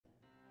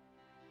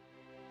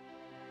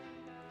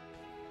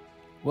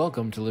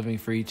Welcome to Living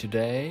Free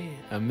Today,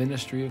 a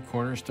ministry of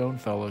Cornerstone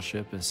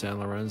Fellowship in San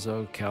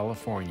Lorenzo,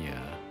 California.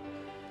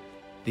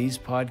 These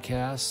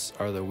podcasts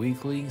are the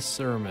weekly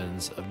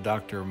sermons of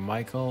Dr.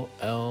 Michael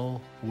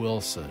L.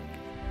 Wilson.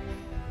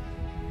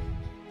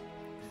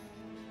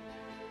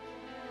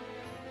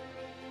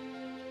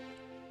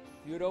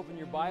 If you would open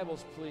your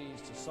Bibles,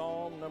 please, to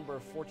Psalm number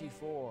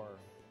 44.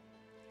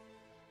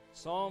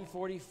 Psalm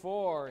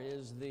 44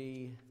 is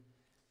the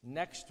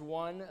next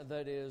one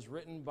that is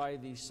written by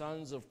the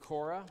sons of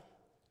Korah.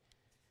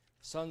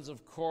 Sons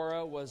of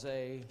Korah was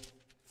a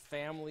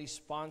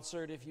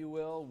family-sponsored, if you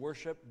will,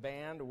 worship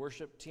band,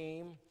 worship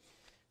team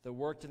that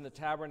worked in the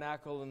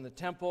tabernacle and the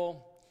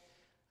temple.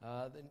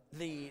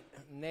 The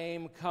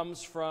name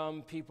comes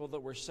from people that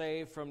were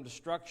saved from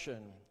destruction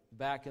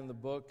back in the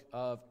book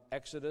of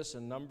Exodus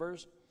and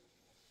Numbers.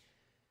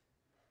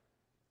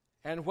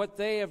 And what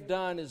they have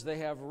done is they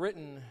have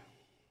written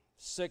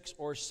 6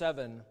 or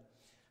 7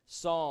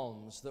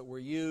 psalms that were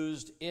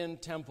used in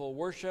temple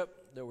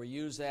worship, that were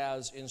used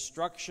as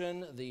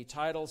instruction. The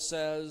title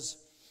says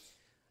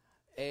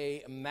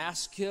a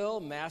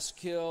maskil.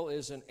 Maskil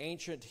is an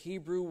ancient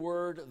Hebrew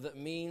word that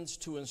means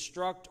to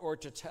instruct or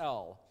to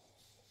tell.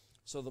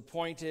 So the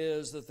point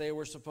is that they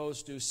were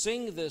supposed to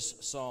sing this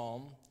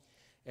psalm,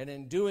 and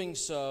in doing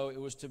so, it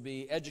was to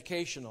be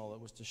educational. It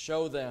was to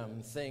show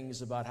them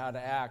things about how to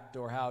act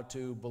or how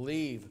to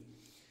believe.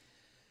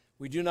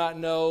 We do not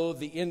know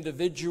the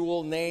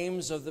individual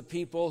names of the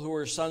people who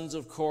were sons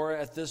of Korah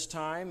at this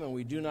time, and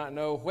we do not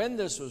know when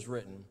this was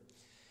written.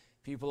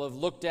 People have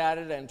looked at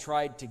it and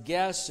tried to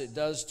guess. It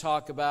does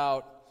talk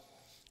about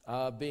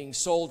being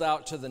sold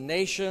out to the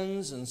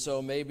nations, and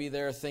so maybe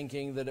they're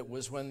thinking that it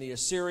was when the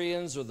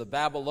Assyrians or the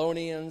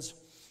Babylonians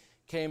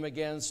came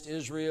against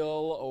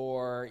Israel,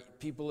 or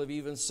people have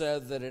even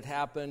said that it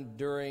happened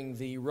during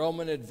the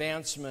Roman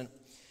advancement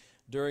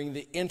during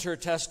the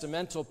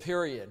intertestamental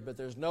period, but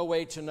there's no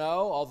way to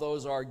know. All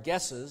those are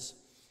guesses.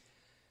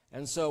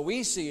 And so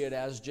we see it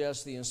as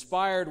just the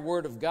inspired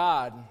Word of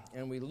God,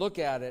 and we look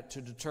at it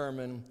to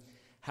determine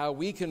how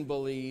we can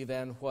believe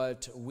and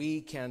what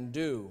we can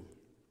do.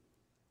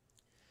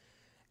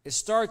 It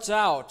starts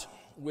out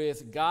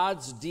with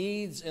God's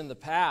deeds in the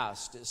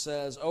past. It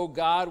says, "O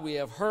God, we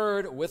have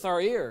heard with our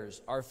ears.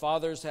 Our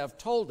fathers have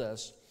told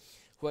us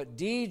what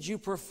deeds you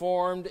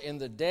performed in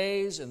the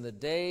days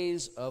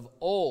of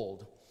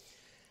old."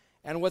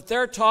 And what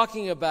they're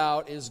talking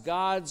about is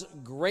God's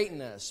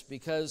greatness,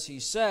 because he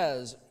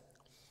says,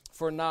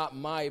 "For not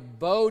my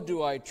bow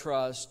do I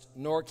trust,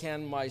 nor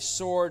can my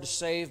sword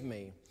save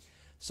me."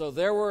 So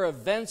there were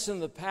events in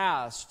the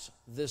past,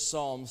 this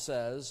psalm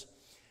says,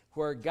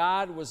 where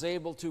God was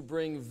able to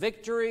bring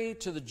victory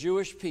to the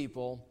Jewish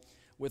people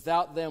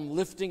without them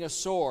lifting a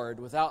sword,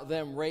 without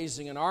them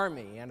raising an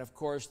army. And of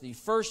course, the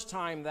first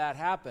time that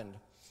happened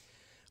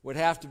would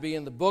have to be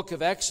in the book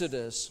of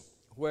Exodus,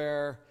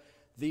 where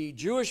the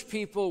Jewish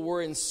people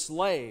were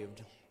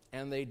enslaved,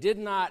 and they did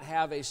not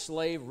have a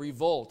slave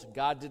revolt.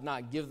 God did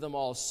not give them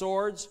all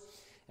swords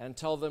and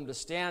tell them to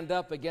stand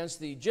up against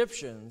the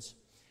Egyptians.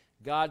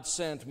 God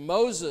sent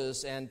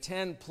Moses and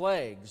 10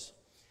 plagues,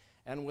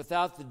 and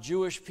without the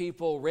Jewish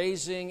people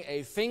raising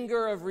a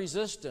finger of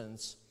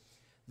resistance,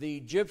 the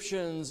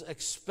Egyptians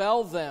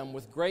expelled them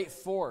with great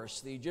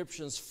force. The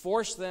Egyptians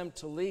forced them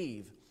to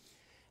leave,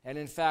 and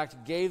in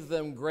fact gave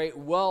them great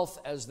wealth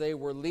as they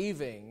were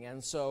leaving.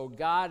 And so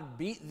God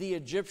beat the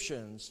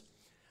Egyptians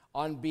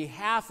on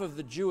behalf of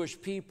the Jewish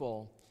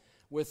people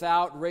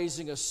without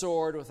raising a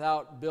sword,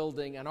 without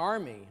building an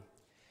army.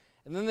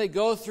 And then they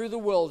go through the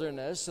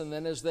wilderness, and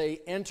then as they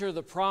enter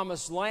the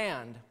promised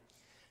land,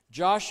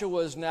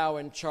 Joshua is now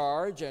in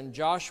charge, and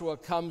Joshua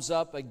comes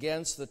up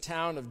against the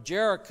town of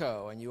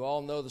Jericho. And you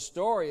all know the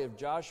story of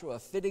Joshua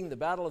fitting the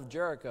battle of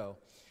Jericho.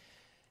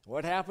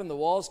 What happened? The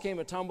walls came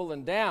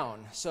a-tumbling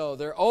down. So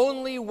their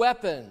only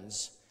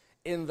weapons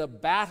in the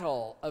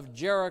battle of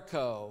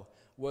Jericho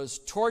was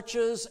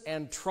torches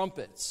and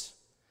trumpets.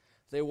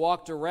 They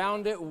walked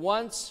around it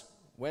once,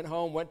 went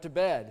home, went to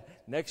bed.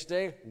 Next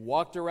day,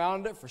 walked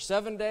around it for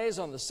 7 days.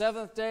 On the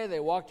 7th day, they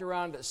walked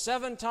around it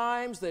 7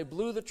 times. They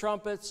blew the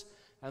trumpets,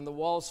 and the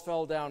walls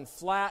fell down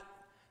flat.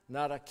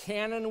 Not a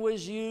cannon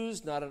was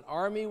used, not an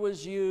army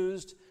was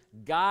used.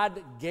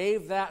 God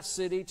gave that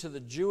city to the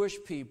Jewish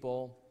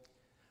people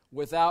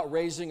without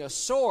raising a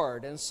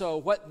sword. And so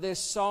what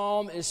this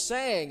psalm is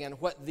saying, and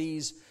what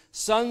these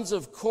sons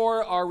of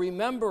Korah are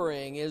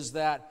remembering, is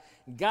that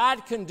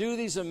God can do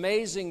these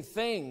amazing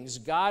things.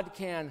 God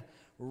can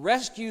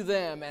rescue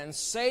them and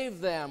save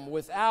them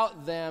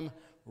without them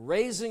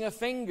raising a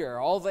finger.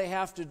 All they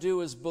have to do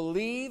is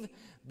believe,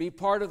 be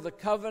part of the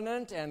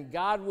covenant, and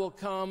God will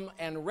come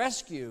and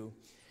rescue.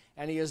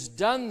 And he has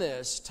done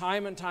this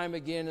time and time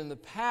again in the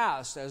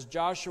past as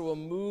Joshua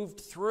moved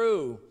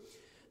through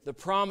the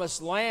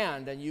promised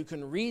land, and you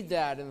can read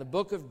that in the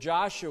book of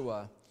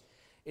Joshua.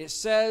 It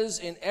says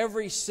in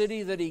every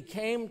city that he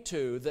came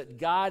to that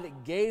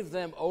God gave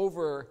them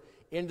over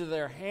into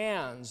their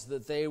hands,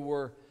 that they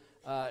were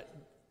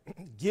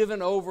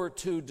given over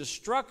to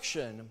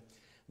destruction.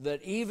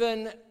 that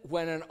even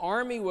when an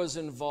army was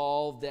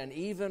involved, and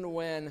even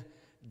when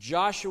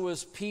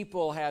Joshua's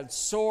people had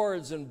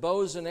swords and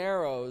bows and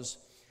arrows,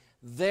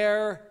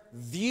 their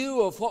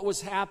view of what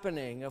was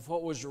happening, of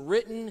what was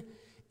written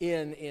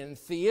in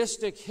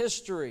theistic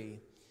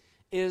history,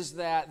 is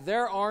that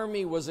their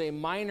army was a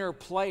minor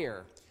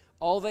player.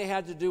 All they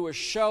had to do was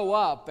show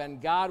up,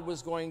 and God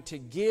was going to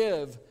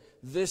give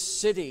this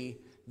city,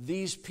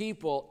 these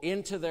people,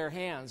 into their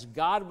hands.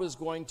 God was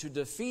going to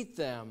defeat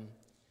them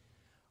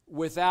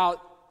without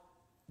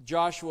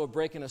Joshua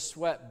breaking a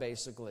sweat,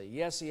 basically.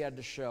 Yes, he had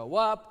to show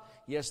up.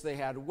 Yes, they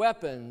had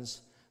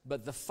weapons,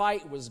 but the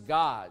fight was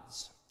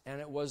God's. And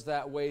it was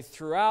that way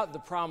throughout the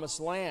promised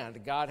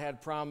land. God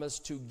had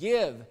promised to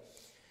give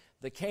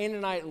the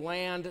Canaanite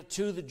land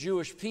to the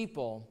Jewish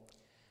people.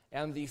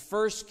 And the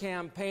first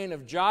campaign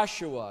of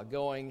Joshua,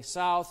 going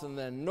south and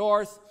then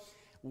north,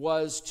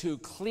 was to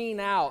clean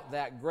out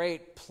that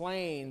great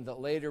plain that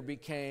later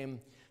became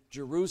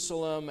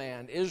Jerusalem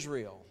and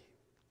Israel.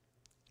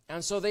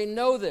 And so they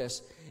know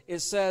this. It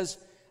says,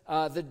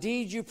 the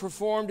deeds you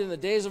performed in the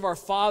days of our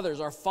fathers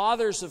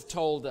have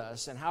told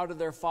us. And how did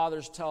their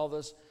fathers tell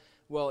us?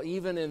 Well,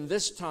 even in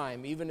this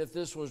time, even if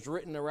this was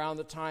written around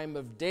the time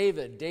of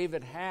David,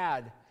 David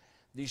had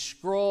the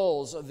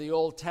scrolls of the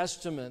Old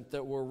Testament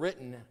that were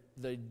written,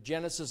 the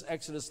Genesis,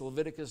 Exodus,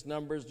 Leviticus,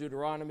 Numbers,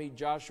 Deuteronomy,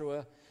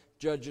 Joshua,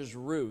 Judges,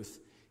 Ruth.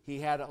 He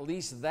had at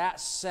least that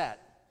set.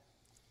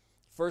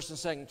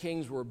 1st and 2nd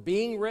Kings were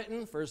being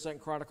written. 1st and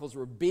 2nd Chronicles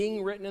were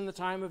being written in the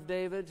time of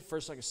David.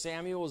 1st and 2nd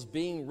Samuel was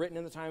being written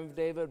in the time of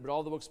David. But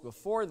all the books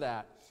before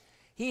that,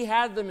 he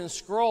had them in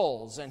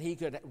scrolls, and he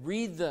could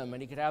read them,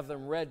 and he could have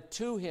them read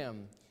to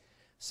him.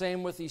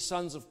 Same with the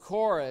sons of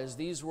Korah, as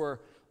these were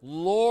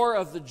lore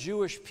of the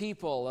Jewish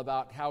people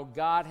about how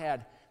God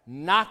had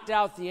knocked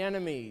out the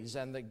enemies,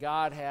 and that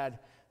God had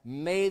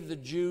made the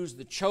Jews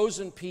the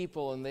chosen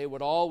people, and they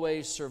would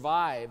always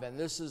survive. And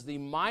this is the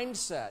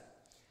mindset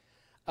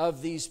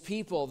of these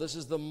people. This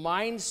is the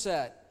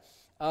mindset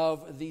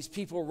of these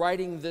people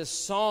writing this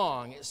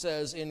song. It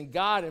says, in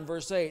God, in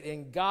verse 8,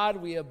 in God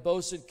we have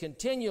boasted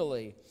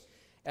continually,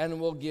 and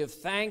will give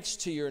thanks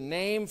to your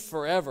name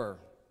forever.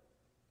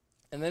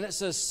 And then it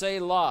says,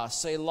 Selah.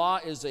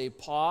 Selah is a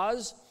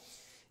pause.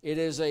 It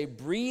is a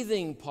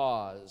breathing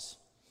pause.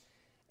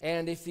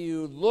 And if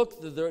you look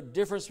at the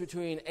difference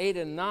between 8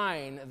 and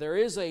 9, there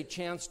is a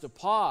chance to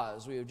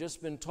pause. We have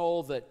just been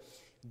told that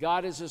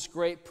God is this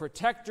great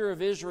protector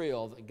of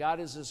Israel, that God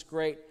is this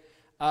great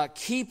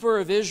keeper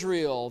of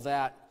Israel,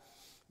 that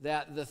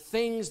the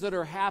things that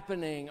are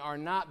happening are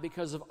not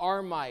because of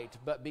our might,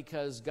 but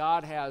because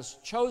God has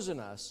chosen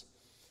us.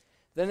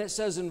 Then it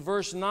says in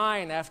verse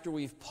 9, after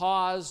we've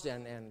paused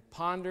and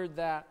pondered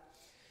that,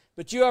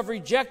 but you have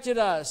rejected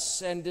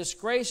us and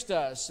disgraced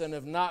us and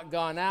have not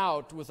gone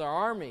out with our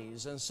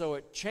armies. And so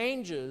it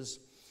changes.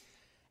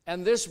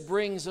 And this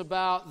brings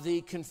about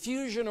the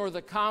confusion or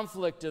the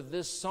conflict of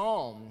this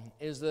psalm,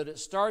 is that it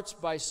starts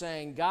by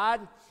saying,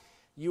 God,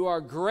 you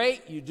are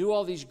great. You do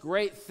all these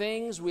great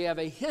things. We have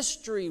a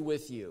history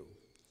with you.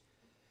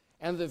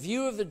 And the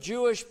view of the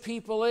Jewish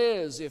people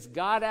is, if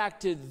God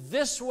acted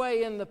this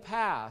way in the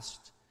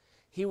past,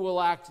 he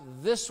will act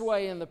this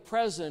way in the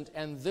present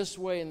and this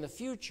way in the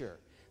future.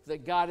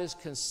 That God is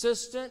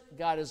consistent,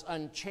 God is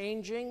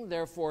unchanging.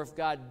 Therefore, if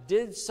God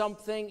did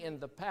something in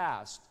the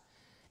past,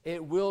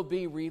 it will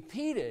be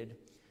repeated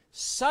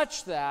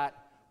such that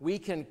we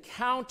can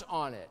count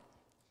on it.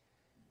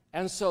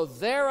 And so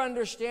their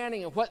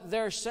understanding of what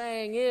they're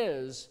saying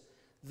is,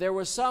 there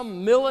was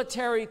some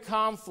military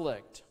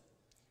conflict,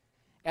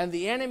 and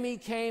the enemy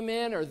came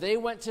in, or they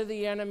went to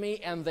the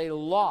enemy, and they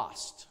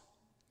lost.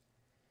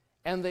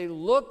 And they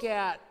look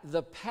at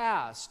the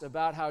past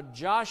about how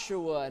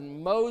Joshua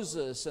and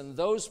Moses and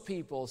those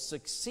people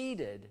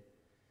succeeded,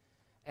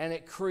 and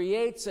it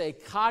creates a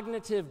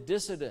cognitive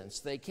dissonance.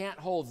 They can't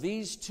hold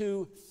these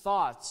two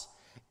thoughts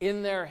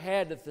in their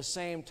head at the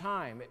same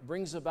time. It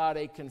brings about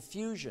a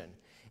confusion.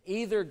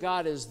 Either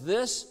God is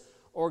this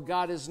or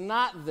God is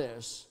not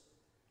this.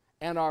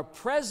 And our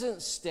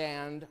present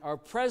stand, our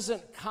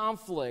present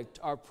conflict,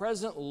 our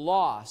present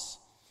loss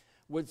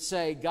would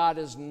say God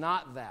is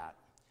not that.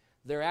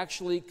 They're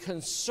actually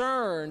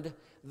concerned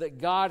that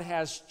God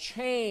has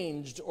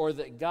changed or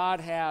that God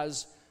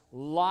has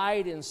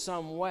lied in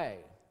some way.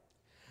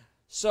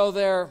 So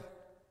their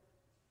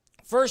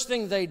first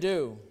thing they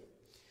do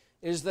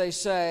is they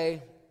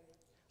say,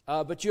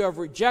 but you have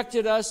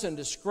rejected us and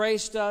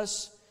disgraced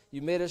us.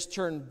 You made us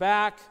turn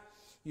back.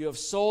 You have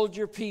sold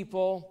your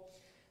people.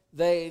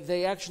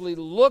 They actually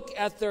look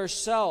at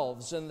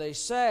themselves and they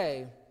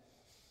say,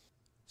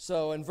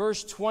 so in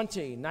verse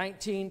 20,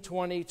 19,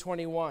 20,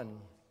 21,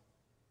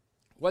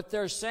 what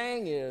they're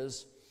saying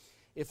is,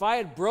 if I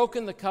had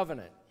broken the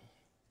covenant,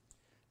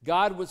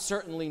 God would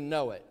certainly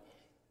know it.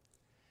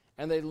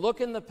 And they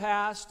look in the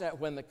past at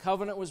when the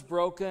covenant was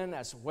broken,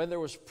 as when there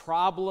was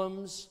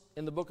problems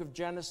in the book of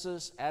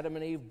Genesis. Adam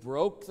and Eve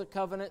broke the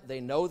covenant. They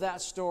know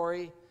that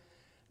story.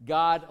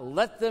 God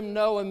let them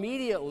know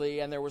immediately,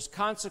 and there was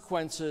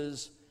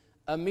consequences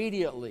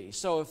immediately.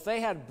 So if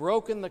they had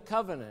broken the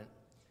covenant,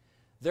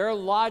 their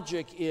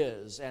logic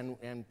is,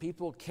 and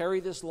people carry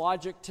this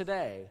logic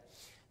today,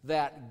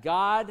 that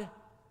God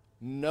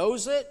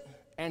knows it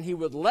and He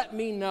would let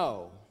me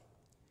know.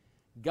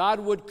 God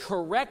would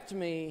correct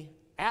me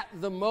at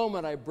the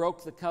moment I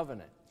broke the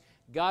covenant.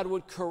 God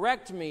would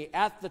correct me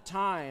at the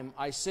time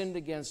I sinned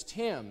against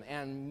Him.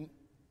 And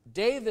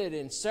David,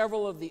 in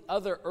several of the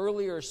other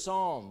earlier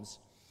Psalms,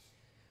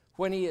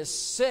 when he is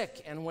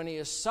sick and when he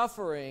is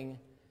suffering,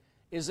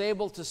 is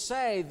able to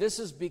say, this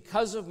is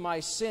because of my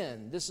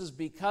sin. This is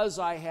because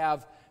I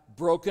have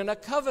broken a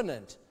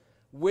covenant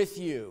with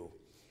you.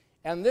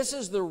 And this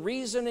is the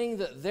reasoning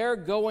that they're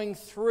going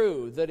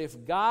through, that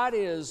if God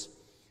is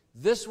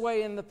this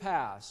way in the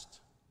past,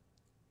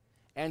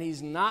 and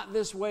He's not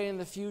this way in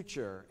the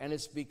future, and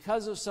it's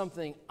because of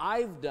something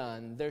I've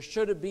done, there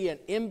should be an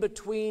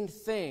in-between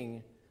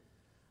thing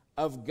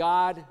of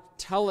God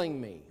telling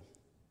me.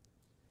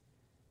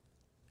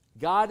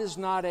 God is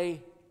not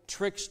a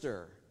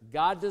trickster.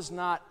 God does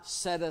not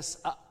set us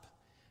up.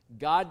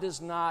 God does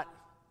not,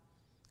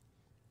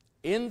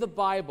 in the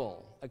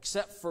Bible,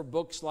 except for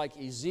books like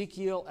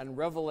Ezekiel and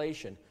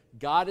Revelation,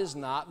 God is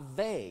not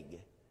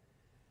vague.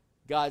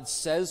 God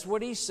says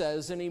what He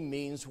says and He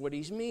means what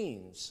He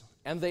means.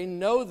 And they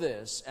know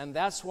this, and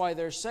that's why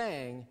they're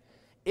saying,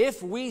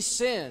 if we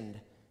sinned,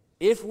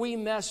 if we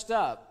messed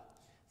up,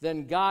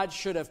 then God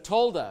should have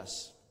told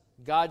us.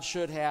 God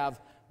should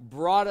have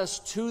brought us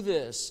to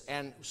this,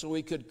 and so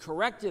He could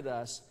corrected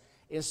us,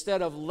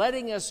 instead of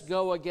letting us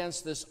go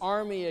against this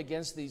army,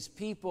 against these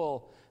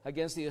people,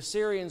 against the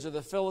Assyrians or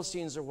the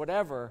Philistines or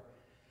whatever,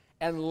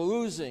 and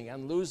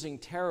losing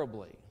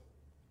terribly.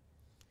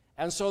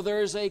 And so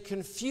there is a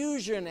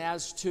confusion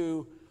as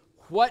to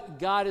what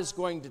God is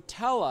going to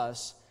tell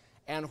us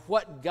and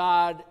what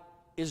God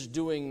is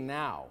doing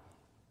now.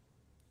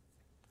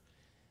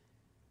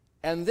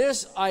 And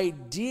this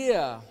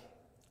idea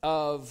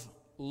of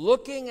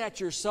looking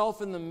at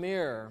yourself in the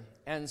mirror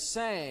and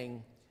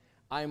saying,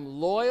 I'm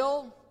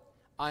loyal,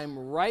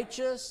 I'm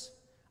righteous,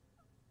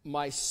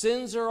 my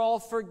sins are all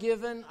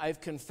forgiven, I've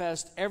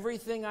confessed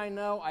everything I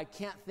know, I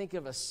can't think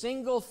of a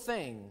single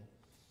thing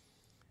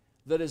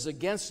that is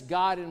against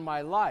God in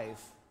my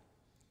life,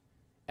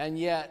 and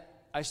yet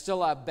I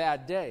still have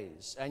bad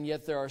days, and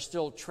yet there are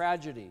still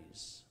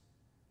tragedies.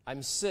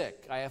 I'm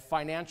sick, I have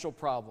financial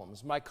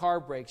problems, my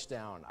car breaks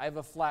down, I have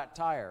a flat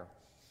tire.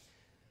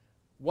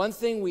 One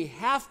thing we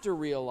have to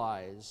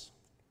realize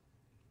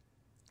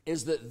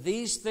is that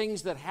these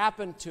things that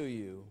happen to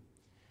you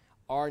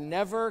are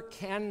never,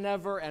 can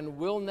never, and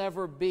will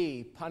never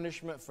be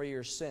punishment for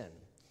your sin.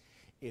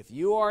 If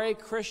you are a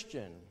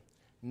Christian,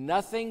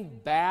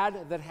 nothing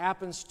bad that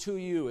happens to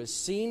you is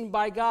seen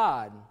by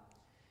God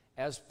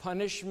as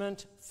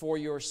punishment for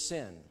your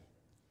sin.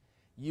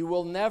 You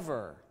will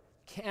never,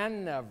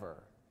 can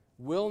never,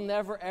 will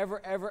never, ever,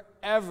 ever,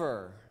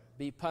 ever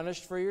be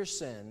punished for your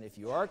sin if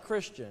you are a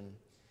Christian,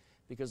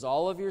 because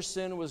all of your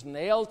sin was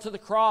nailed to the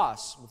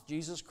cross with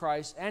Jesus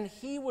Christ, and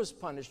He was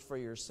punished for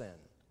your sin.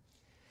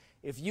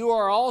 If you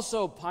are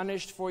also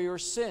punished for your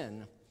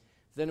sin,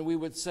 then we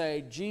would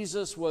say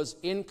Jesus was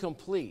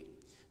incomplete.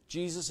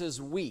 Jesus is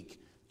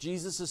weak.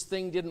 Jesus'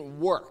 thing didn't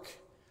work.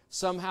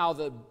 Somehow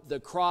the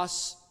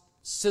cross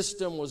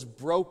system was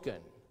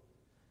broken.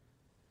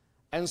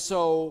 And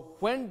so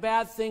when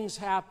bad things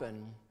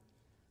happen,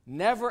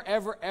 never,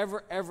 ever,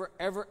 ever, ever,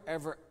 ever,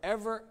 ever,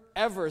 ever,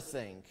 ever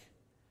think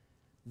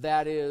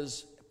that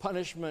is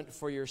punishment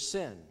for your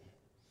sin.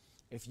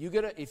 If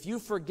you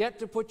forget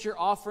to put your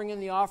offering in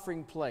the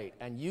offering plate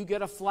and you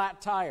get a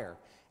flat tire,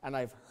 and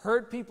I've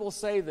heard people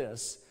say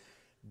this,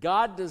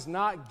 God does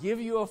not give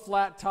you a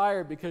flat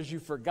tire because you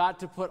forgot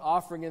to put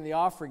offering in the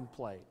offering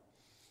plate.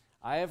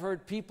 I have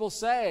heard people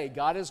say,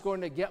 God is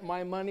going to get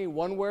my money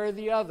one way or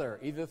the other,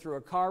 either through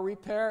a car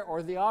repair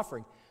or the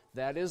offering.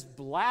 That is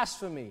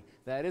blasphemy.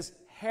 That is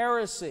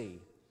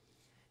heresy.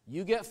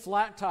 You get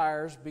flat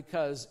tires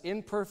because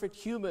imperfect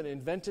human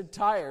invented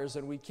tires,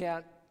 and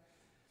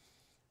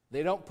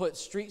they don't put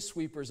street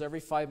sweepers every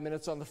 5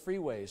 minutes on the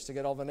freeways to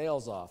get all the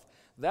nails off.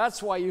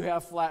 That's why you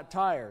have flat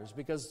tires,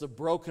 because it's a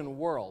broken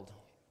world.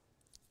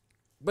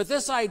 But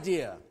this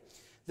idea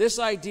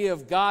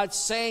of God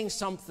saying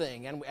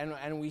something,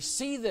 and we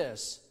see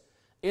this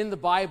in the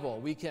Bible.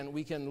 We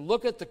can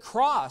look at the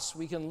cross,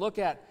 we can look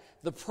at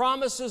the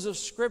promises of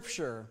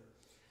Scripture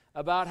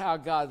about how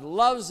God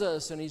loves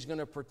us and He's going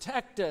to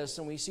protect us,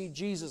 and we see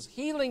Jesus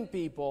healing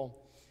people,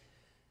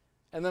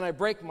 and then I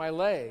break my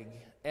leg,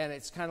 and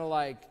it's kind of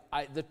like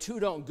the two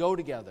don't go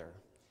together.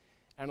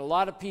 And a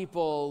lot of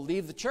people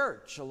leave the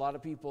church. A lot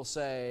of people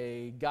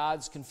say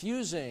God's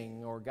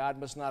confusing or God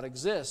must not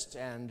exist,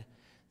 and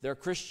their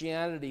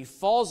Christianity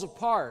falls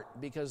apart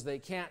because they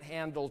can't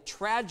handle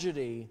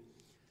tragedy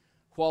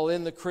while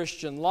in the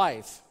Christian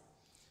life.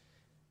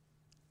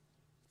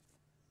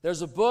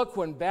 There's a book,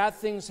 When Bad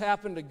Things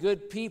Happen to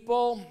Good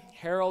People.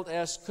 Harold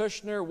S.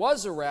 Kushner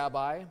was a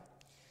rabbi,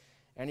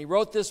 and he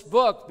wrote this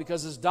book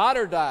because his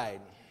daughter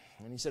died.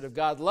 And he said, if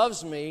God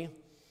loves me,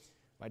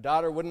 my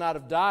daughter would not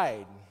have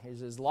died, is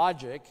his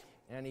logic.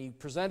 and he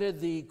presented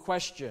the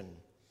question,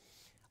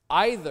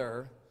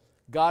 either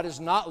God is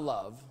not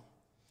love,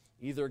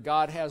 either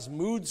God has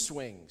mood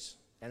swings,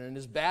 and in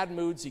his bad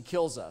moods he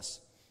kills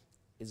us,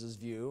 is his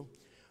view,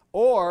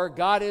 or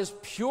God is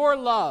pure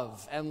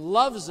love and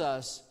loves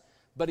us,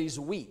 but he's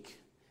weak,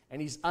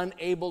 and he's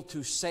unable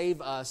to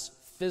save us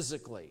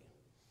physically.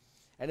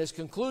 And his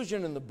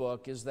conclusion in the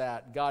book is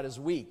that God is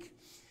weak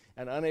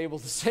and unable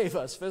to save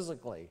us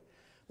physically,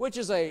 which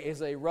is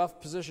a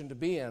rough position to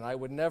be in. I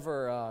would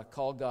never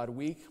call God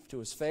weak to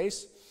his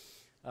face.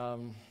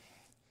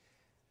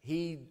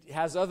 He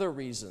has other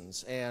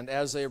reasons. And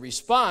as a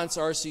response,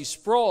 R.C.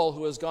 Sproul,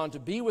 who has gone to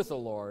be with the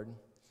Lord,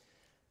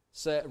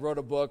 wrote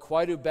a book,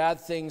 Why Do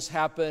Bad Things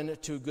Happen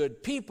to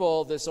Good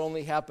People? This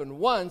only happened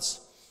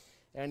once,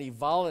 and he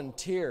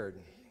volunteered.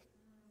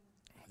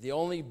 The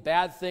only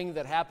bad thing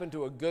that happened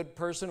to a good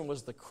person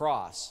was the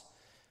cross.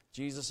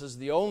 Jesus is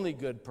the only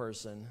good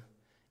person.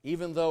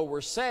 Even though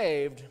we're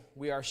saved,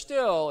 we are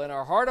still, in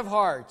our heart of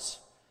hearts,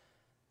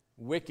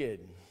 wicked.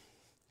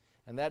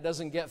 And that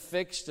doesn't get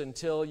fixed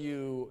until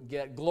you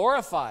get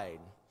glorified.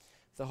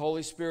 The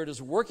Holy Spirit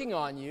is working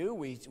on you.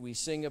 We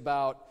sing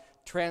about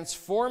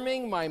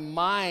transforming my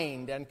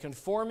mind and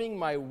conforming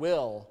my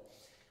will.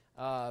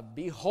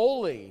 Be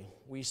holy,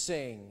 we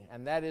sing.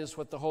 And that is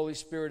what the Holy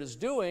Spirit is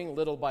doing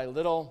little by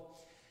little.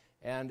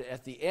 And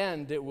at the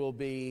end, it will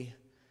be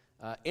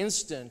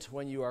instant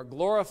when you are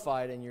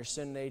glorified and your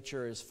sin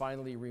nature is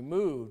finally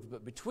removed.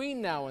 But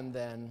between now and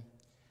then,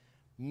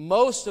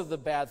 most of the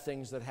bad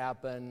things that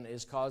happen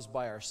is caused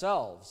by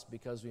ourselves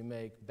because we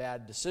make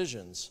bad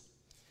decisions.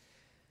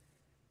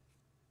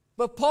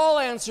 But Paul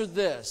answered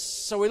this.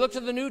 So we look to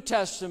the New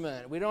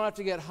Testament. We don't have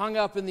to get hung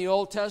up in the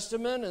Old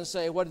Testament and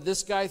say, what did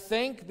this guy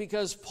think?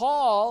 Because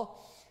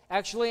Paul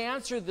actually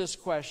answered this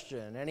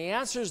question. And he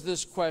answers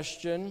this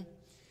question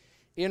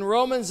in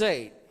Romans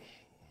 8.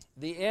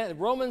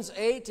 Romans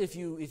 8, if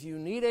you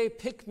need a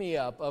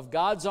pick-me-up of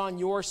God's on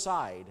your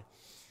side,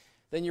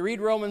 then you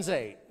read Romans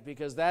 8,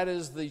 because that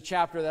is the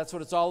chapter, that's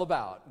what it's all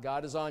about.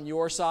 God is on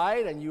your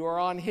side, and you are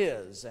on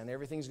his, and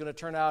everything's going to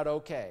turn out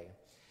okay.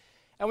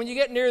 And when you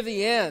get near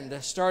the end,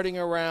 starting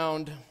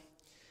around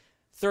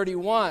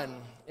 31,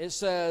 it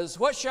says,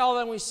 what shall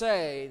then we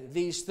say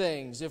these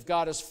things? If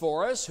God is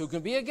for us, who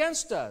can be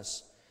against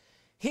us?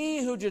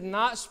 He who did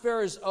not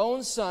spare his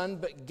own son,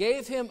 but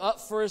gave him up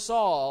for us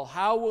all,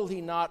 how will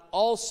he not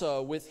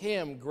also with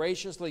him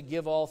graciously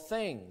give all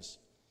things?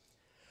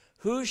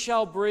 Who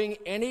shall bring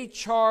any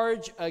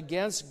charge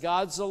against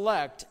God's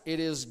elect? It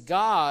is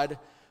God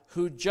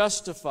who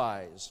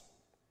justifies.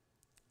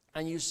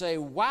 And you say,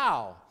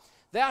 wow,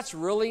 that's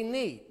really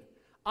neat.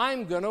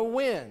 I'm going to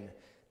win.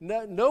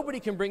 Nobody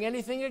can bring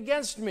anything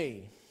against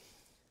me.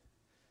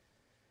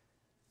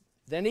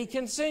 Then he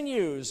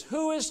continues,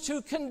 who is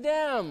to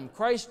condemn?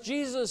 Christ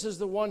Jesus is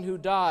the one who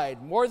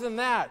died. More than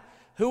that,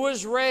 who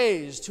was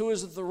raised, who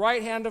is at the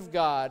right hand of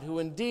God, who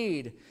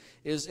indeed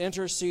is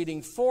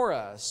interceding for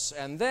us.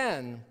 And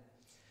then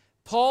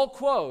Paul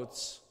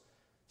quotes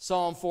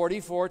Psalm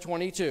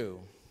 44:22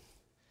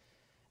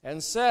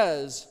 and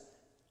says,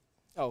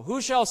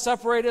 who shall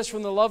separate us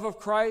from the love of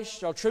Christ?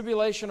 Shall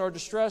tribulation or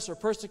distress or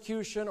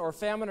persecution or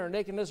famine or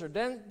nakedness or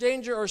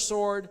danger or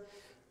sword?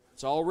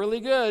 It's all really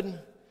good.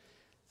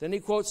 Then he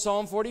quotes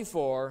Psalm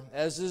 44,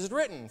 as is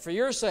written, for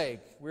your sake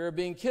we are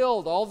being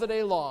killed all the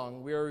day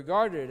long. We are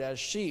regarded as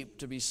sheep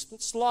to be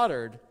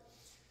slaughtered.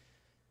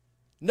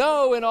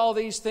 No, in all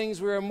these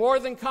things we are more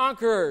than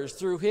conquerors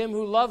through him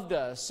who loved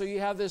us. So you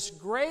have this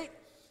great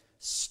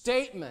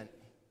statement,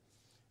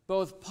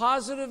 both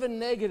positive and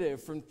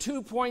negative, from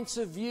 2 points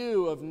of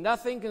view of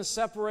nothing can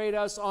separate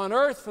us on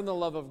earth from the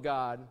love of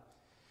God,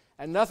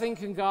 and nothing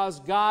can cause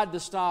God to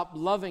stop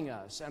loving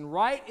us. And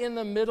right in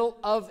the middle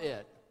of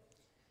it,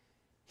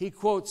 he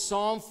quotes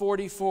Psalm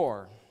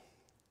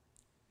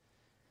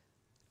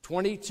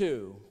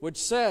 44:22,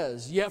 which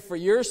says, yet for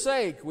your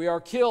sake we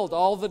are killed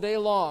all the day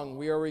long.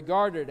 We are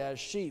regarded as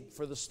sheep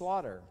for the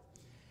slaughter.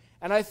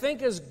 And I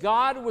think as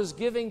God was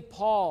giving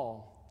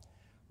Paul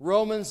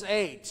Romans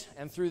 8,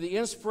 and through the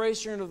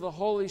inspiration of the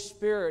Holy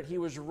Spirit, he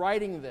was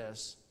writing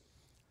this.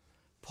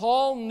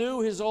 Paul knew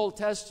his Old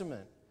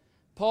Testament.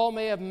 Paul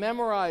may have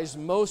memorized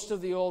most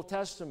of the Old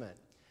Testament.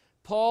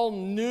 Paul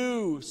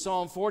knew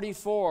Psalm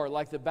 44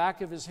 like the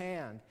back of his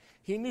hand.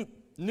 He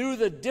knew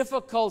the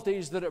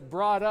difficulties that it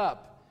brought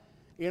up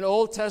in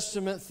Old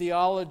Testament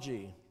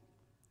theology.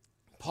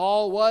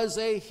 Paul was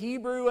a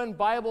Hebrew and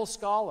Bible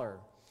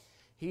scholar.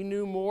 He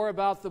knew more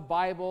about the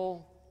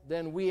Bible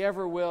than we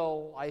ever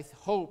will. I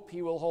hope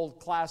he will hold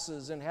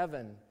classes in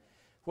heaven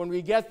when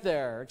we get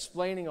there,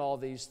 explaining all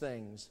these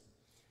things.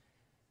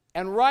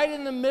 And right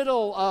in the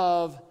middle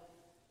of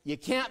you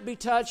can't be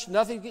touched,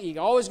 nothing,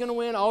 you're always going to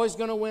win, always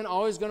going to win,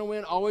 always going to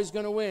win, always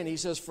going to win. He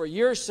says, for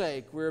your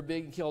sake, we are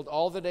being killed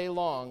all the day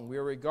long. We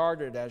are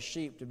regarded as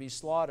sheep to be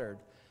slaughtered.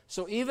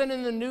 So even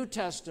in the New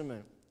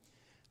Testament,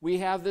 we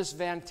have this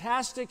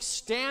fantastic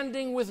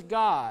standing with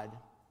God,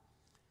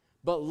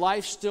 but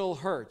life still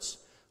hurts.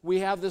 We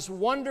have this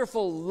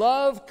wonderful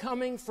love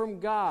coming from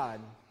God,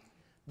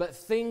 But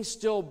things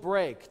still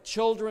break.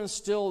 Children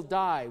still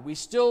die. We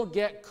still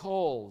get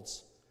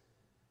colds.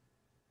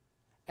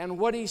 And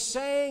what he's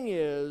saying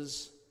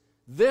is,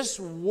 this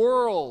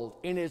world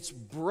in its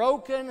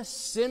broken,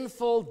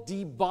 sinful,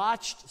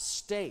 debauched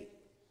state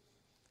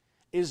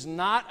is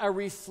not a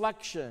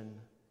reflection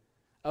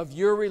of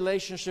your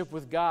relationship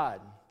with God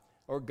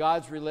or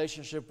God's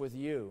relationship with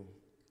you.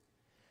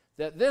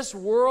 That this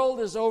world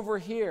is over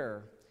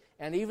here,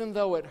 and even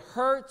though it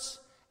hurts,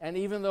 and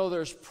even though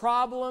there's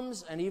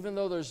problems, and even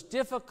though there's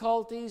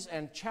difficulties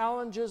and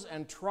challenges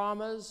and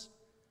traumas,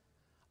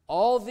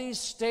 all these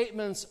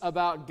statements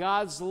about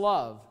God's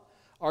love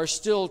are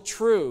still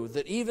true.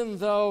 That even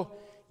though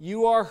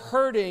you are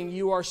hurting,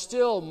 you are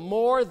still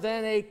more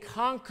than a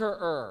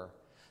conqueror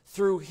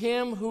through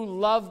Him who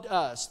loved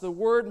us. The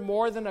word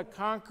more than a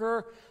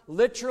conqueror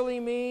literally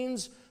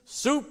means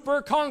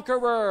super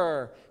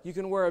conqueror. You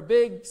can wear a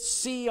big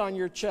C on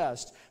your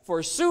chest.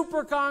 For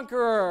super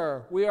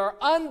conqueror, we are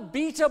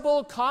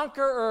unbeatable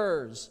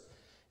conquerors,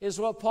 is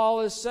what Paul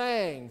is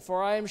saying.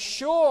 For I am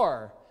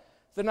sure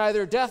that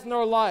neither death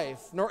nor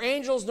life, nor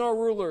angels nor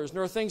rulers,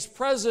 nor things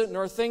present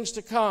nor things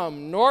to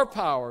come, nor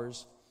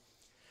powers,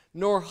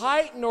 nor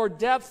height nor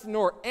depth,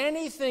 nor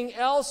anything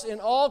else in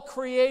all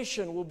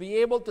creation will be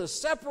able to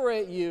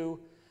separate you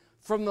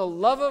from the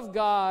love of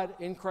God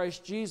in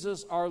Christ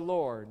Jesus our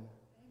Lord.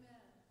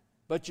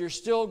 But you're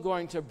still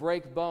going to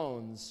break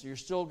bones. You're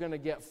still going to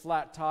get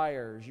flat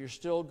tires. You're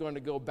still going to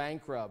go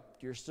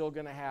bankrupt. You're still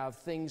going to have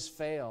things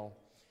fail.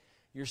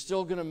 You're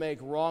still going to make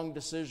wrong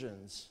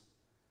decisions.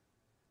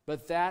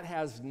 But that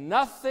has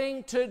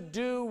nothing to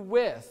do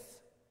with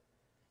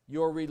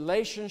your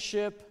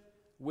relationship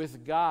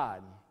with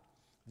God.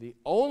 The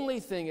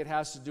only thing it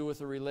has to do with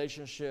a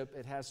relationship,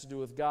 it has to do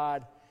with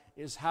God,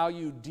 is how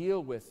you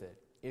deal with it.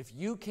 If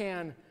you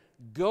can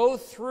go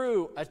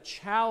through a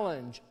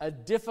challenge, a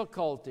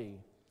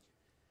difficulty,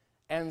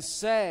 and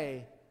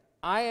say,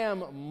 I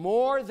am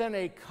more than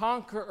a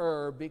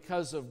conqueror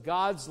because of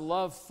God's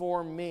love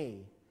for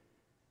me,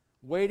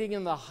 waiting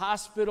in the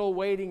hospital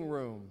waiting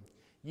room,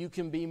 you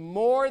can be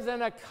more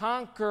than a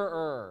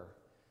conqueror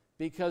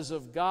because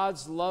of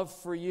God's love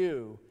for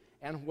you,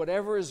 and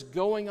whatever is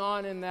going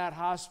on in that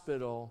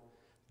hospital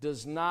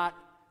does not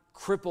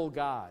cripple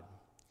God,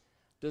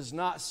 does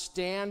not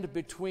stand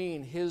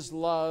between His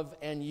love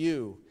and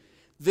you.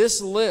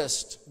 This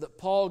list that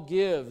Paul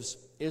gives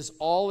is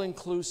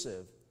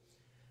all-inclusive.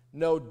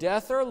 No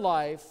death or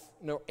life,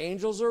 no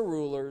angels or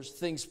rulers,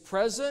 things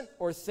present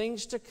or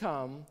things to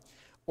come,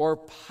 or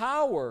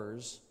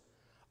powers,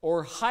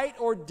 or height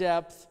or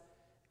depth.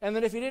 And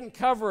then if he didn't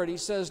cover it, he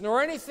says,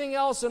 nor anything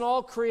else in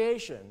all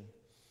creation.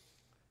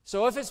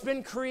 So if it's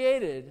been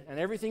created, and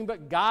everything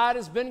but God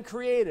has been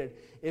created,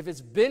 if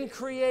it's been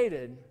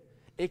created,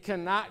 it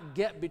cannot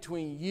get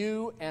between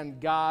you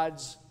and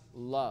God's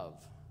love.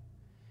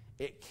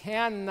 It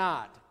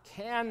cannot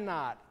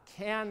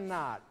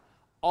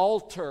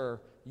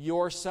alter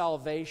your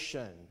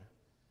salvation.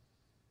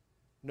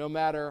 No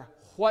matter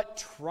what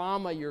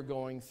trauma you're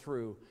going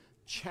through,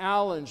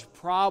 challenge,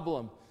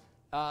 problem.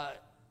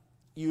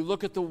 You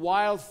look at the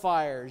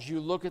wildfires, you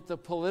look at the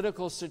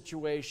political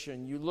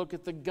situation, you look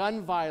at the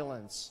gun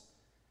violence.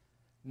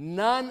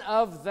 None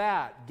of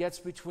that gets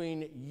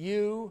between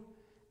you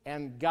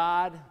and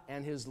God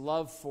and His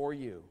love for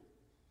you.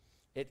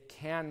 It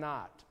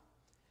cannot.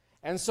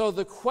 And so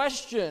the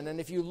question, and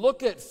if you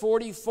look at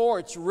 44,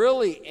 it's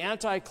really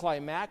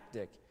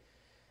anticlimactic.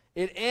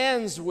 It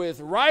ends with,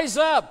 rise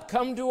up,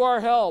 come to our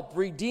help,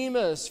 redeem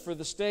us for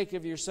the sake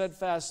of your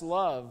steadfast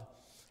love.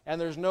 And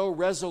there's no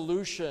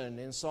resolution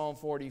in Psalm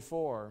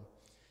 44,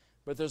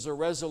 but there's a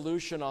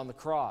resolution on the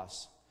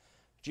cross.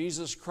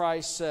 Jesus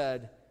Christ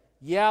said,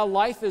 yeah,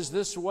 life is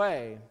this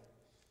way,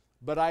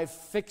 but I've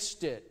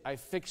fixed it. I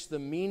fixed the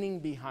meaning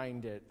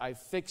behind it. I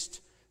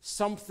fixed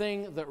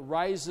something that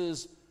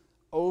rises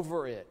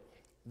over it,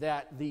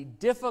 that the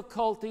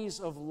difficulties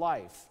of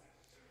life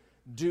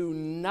do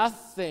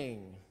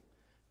nothing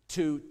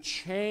to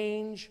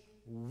change,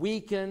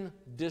 weaken,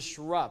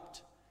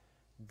 disrupt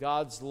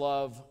God's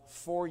love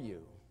for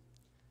you.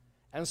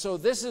 And so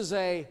this is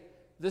a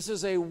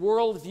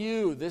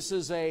worldview. This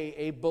is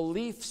a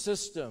belief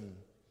system.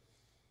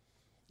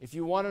 If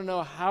you want to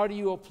know how do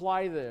you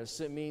apply this,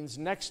 it means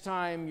next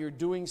time you're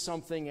doing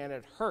something and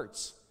it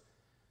hurts,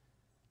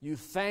 you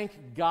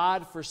thank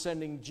God for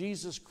sending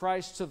Jesus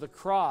Christ to the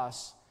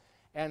cross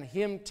and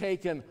Him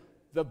taking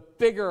the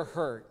bigger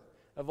hurt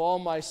of all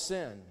my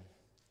sin.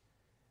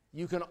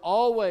 You can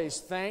always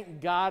thank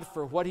God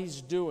for what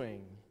He's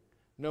doing,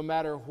 no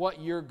matter what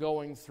you're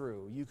going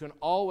through. You can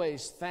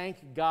always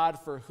thank God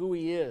for who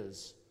He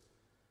is,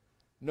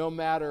 no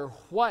matter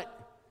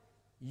what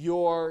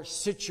your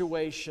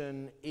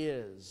situation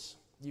is.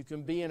 You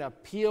can be in a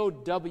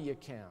POW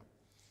camp,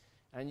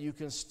 and you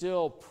can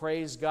still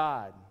praise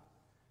God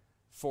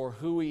for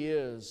who He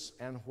is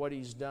and what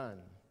He's done.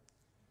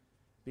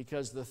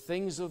 Because the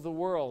things of the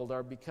world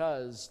are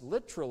because,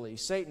 literally,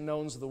 Satan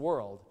owns the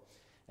world,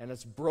 and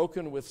it's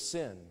broken with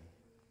sin.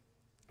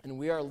 And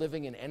we are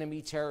living in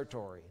enemy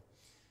territory.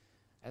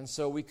 And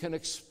so we can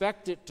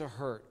expect it to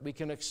hurt. We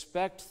can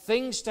expect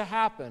things to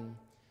happen,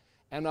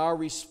 and our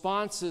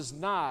response is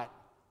not,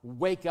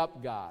 wake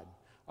up, God.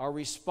 Our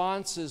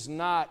response is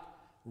not,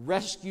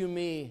 rescue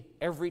me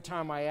every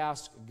time I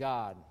ask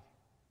God.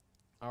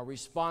 Our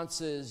response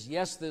is,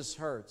 yes, this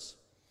hurts,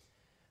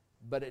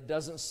 but it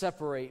doesn't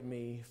separate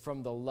me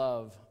from the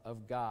love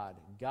of God.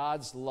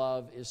 God's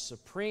love is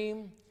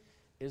supreme,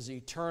 is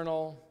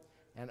eternal,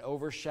 and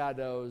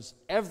overshadows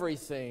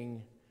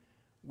everything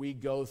we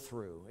go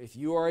through. If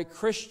you are a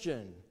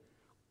Christian,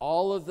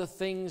 all of the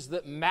things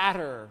that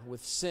matter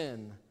with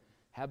sin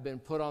have been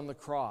put on the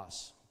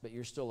cross, but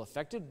you're still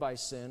affected by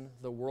sin.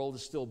 The world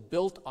is still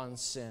built on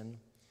sin,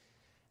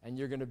 and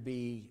you're going to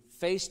be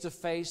face to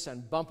face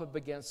and bump up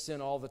against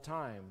sin all the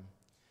time.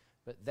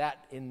 But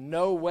that in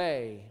no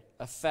way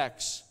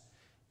affects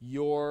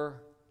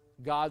your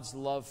God's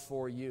love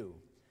for you.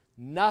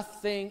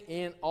 Nothing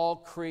in all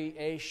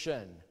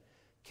creation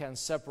can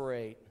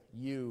separate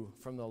you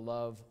from the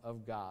love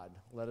of God.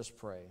 Let us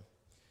pray.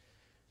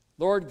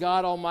 Lord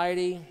God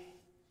Almighty,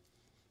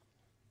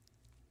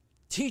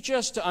 teach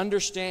us to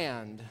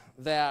understand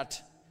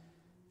that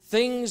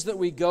things that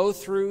we go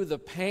through, the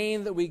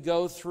pain that we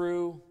go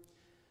through,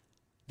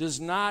 does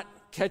not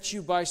catch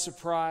you by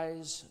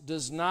surprise,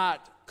 does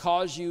not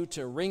cause you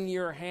to wring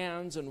your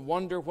hands and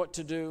wonder what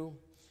to do,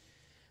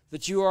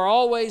 that you are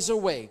always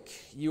awake,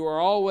 you are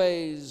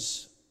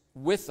always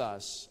with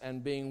us,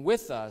 and being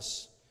with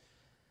us,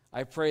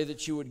 I pray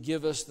that you would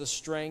give us the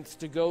strength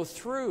to go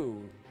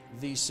through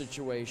these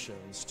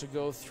situations, to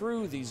go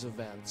through these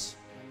events,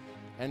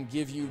 and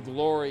give you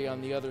glory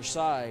on the other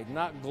side.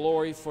 Not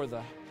glory for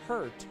the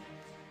hurt,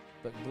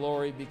 but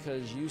glory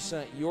because you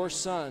sent your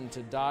Son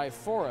to die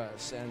for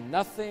us, and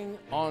nothing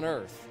on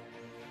earth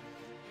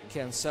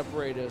can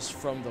separate us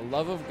from the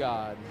love of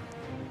God,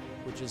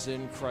 which is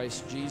in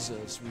Christ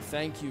Jesus. We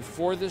thank you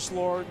for this,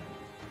 Lord,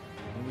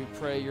 and we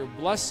pray your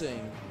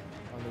blessing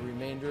on the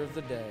remainder of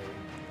the day.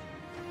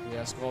 We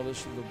ask all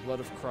this through the blood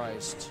of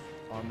Christ.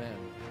 Amen.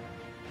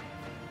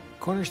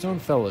 Cornerstone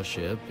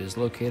Fellowship is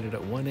located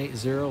at 180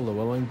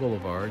 Lewelling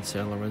Blvd,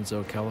 San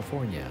Lorenzo,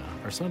 California.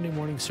 Our Sunday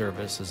morning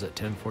service is at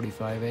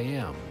 10:45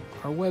 a.m.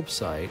 Our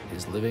website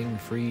is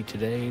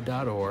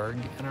livingfreetoday.org,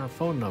 and our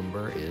phone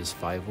number is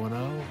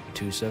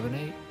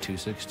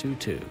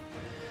 510-278-2622.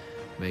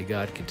 May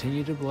God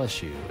continue to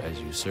bless you as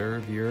you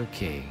serve your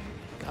King.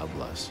 God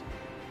bless.